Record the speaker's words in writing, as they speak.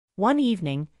One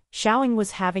evening, Xiaoying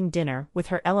was having dinner with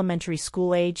her elementary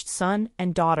school-aged son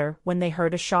and daughter when they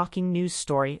heard a shocking news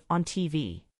story on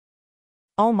TV.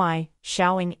 "Oh my,"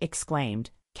 Xiaoying exclaimed,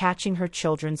 catching her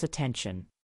children's attention.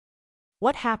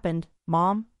 "What happened,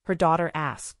 Mom?" her daughter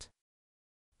asked.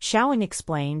 Xiaoying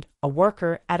explained, "A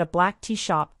worker at a black tea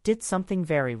shop did something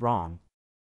very wrong.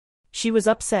 She was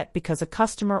upset because a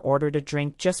customer ordered a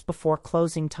drink just before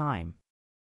closing time."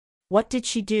 "What did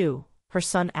she do?" her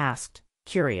son asked,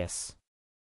 curious.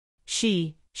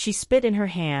 She spit in her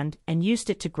hand and used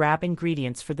it to grab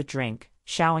ingredients for the drink,"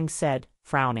 Xiaoying said,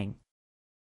 frowning.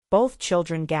 Both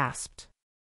children gasped.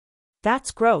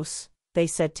 "That's gross," they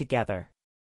said together.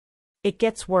 "It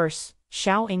gets worse,"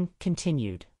 Xiaoying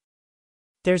continued.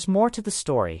 "There's more to the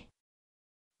story.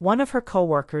 One of her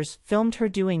co-workers filmed her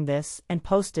doing this and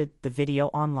posted the video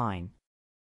online.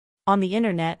 On the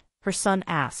internet, her son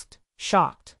asked,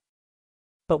 shocked.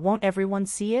 But won't everyone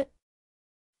see it?"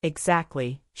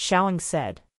 "Exactly," Xiaoying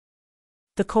said.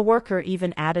 The co-worker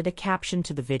even added a caption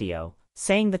to the video,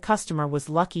 saying the customer was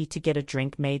lucky to get a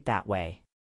drink made that way.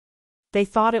 They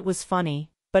thought it was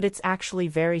funny, but it's actually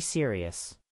very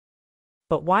serious.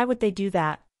 "But why would they do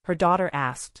that?" her daughter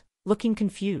asked, looking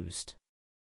confused.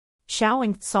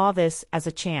 Xiaoying saw this as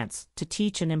a chance to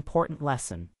teach an important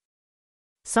lesson.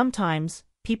 Sometimes,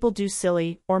 people do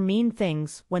silly or mean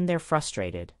things when they're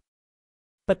frustrated.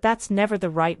 But that's never the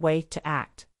right way to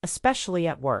act, especially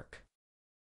at work.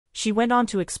 She went on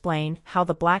to explain how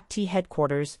the black tea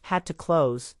headquarters had to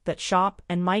close that shop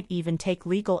and might even take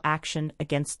legal action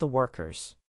against the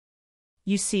workers.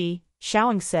 "You see,"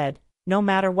 Xiaoying said, "no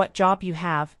matter what job you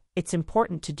have, it's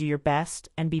important to do your best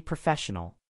and be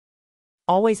professional.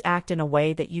 Always act in a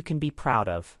way that you can be proud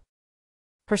of."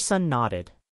 Her son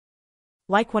nodded.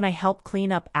 "Like when I help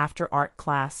clean up after art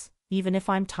class, even if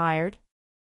I'm tired?"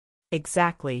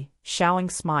 "Exactly," Xiaoying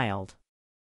smiled.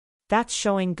 "That's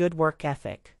showing good work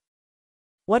ethic."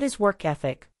 "What is work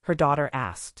ethic?" her daughter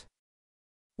asked.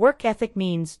 "Work ethic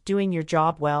means doing your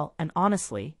job well and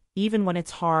honestly, even when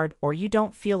it's hard or you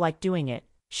don't feel like doing it,"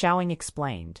 Xiaoying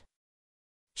explained.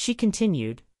 She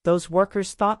continued, "Those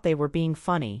workers thought they were being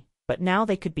funny, but now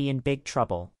they could be in big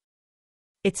trouble.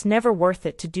 It's never worth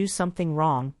it to do something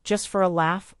wrong just for a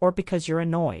laugh or because you're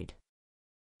annoyed."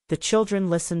 The children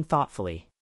listened thoughtfully.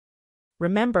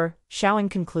 "Remember,"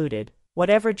 Xiaoying concluded,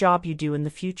 "whatever job you do in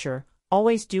the future,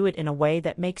 always do it in a way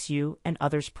that makes you and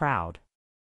others proud.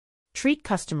 Treat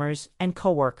customers and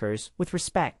coworkers with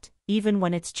respect, even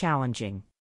when it's challenging."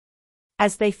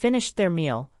 As they finished their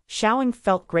meal, Xiaoying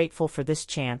felt grateful for this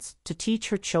chance to teach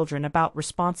her children about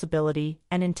responsibility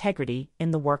and integrity in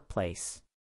the workplace.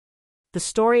 The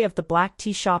story of the black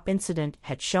tea shop incident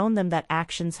had shown them that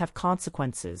actions have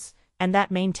consequences, and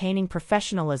that maintaining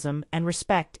professionalism and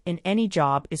respect in any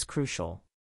job is crucial.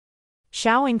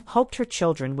 Xiaoying hoped her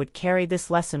children would carry this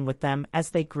lesson with them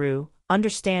as they grew,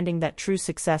 understanding that true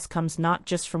success comes not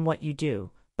just from what you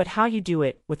do, but how you do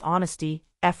it with honesty,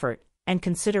 effort, and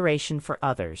consideration for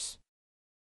others.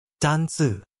 单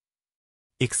字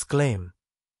exclaim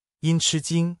因吃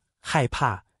惊、害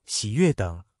怕、喜悦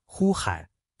等呼喊、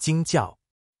惊叫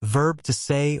verb to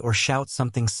say or shout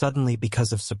something suddenly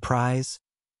because of surprise,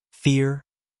 fear,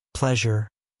 pleasure,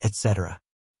 etc.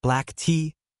 Black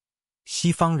tea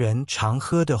西方人常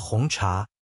喝的红茶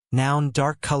noun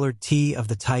dark-colored tea of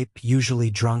the type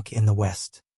usually drunk in the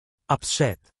West.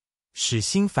 Upset 使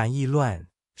心烦意乱，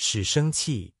使生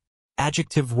气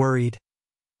adjective worried,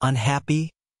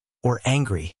 unhappy, or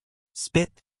angry.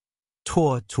 Spit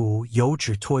唾吐油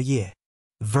脂唾液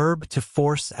verb to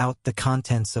force out the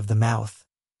contents of the mouth,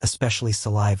 especially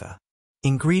saliva.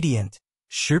 Ingredient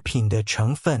食品的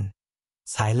成分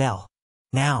材料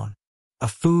noun a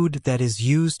food that is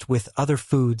used with other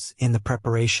foods in the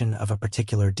preparation of a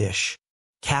particular dish.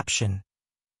 Caption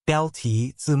标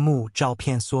题字幕照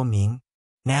片说明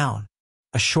noun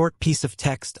a short piece of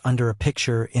text under a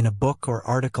picture in a book or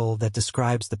article that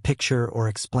describes the picture or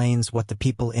explains what the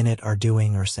people in it are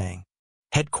doing or saying.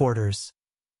 Headquarters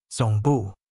总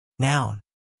部 noun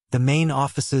the main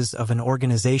offices of an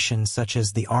organization such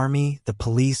as the army, the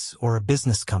police, or a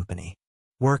business company.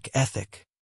 Work ethic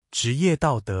职业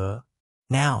道德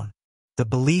noun the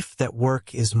belief that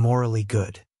work is morally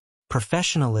good.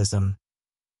 Professionalism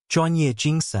专业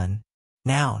精神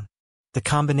noun the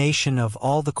combination of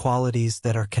all the qualities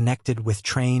that are connected with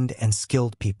trained and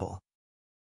skilled people.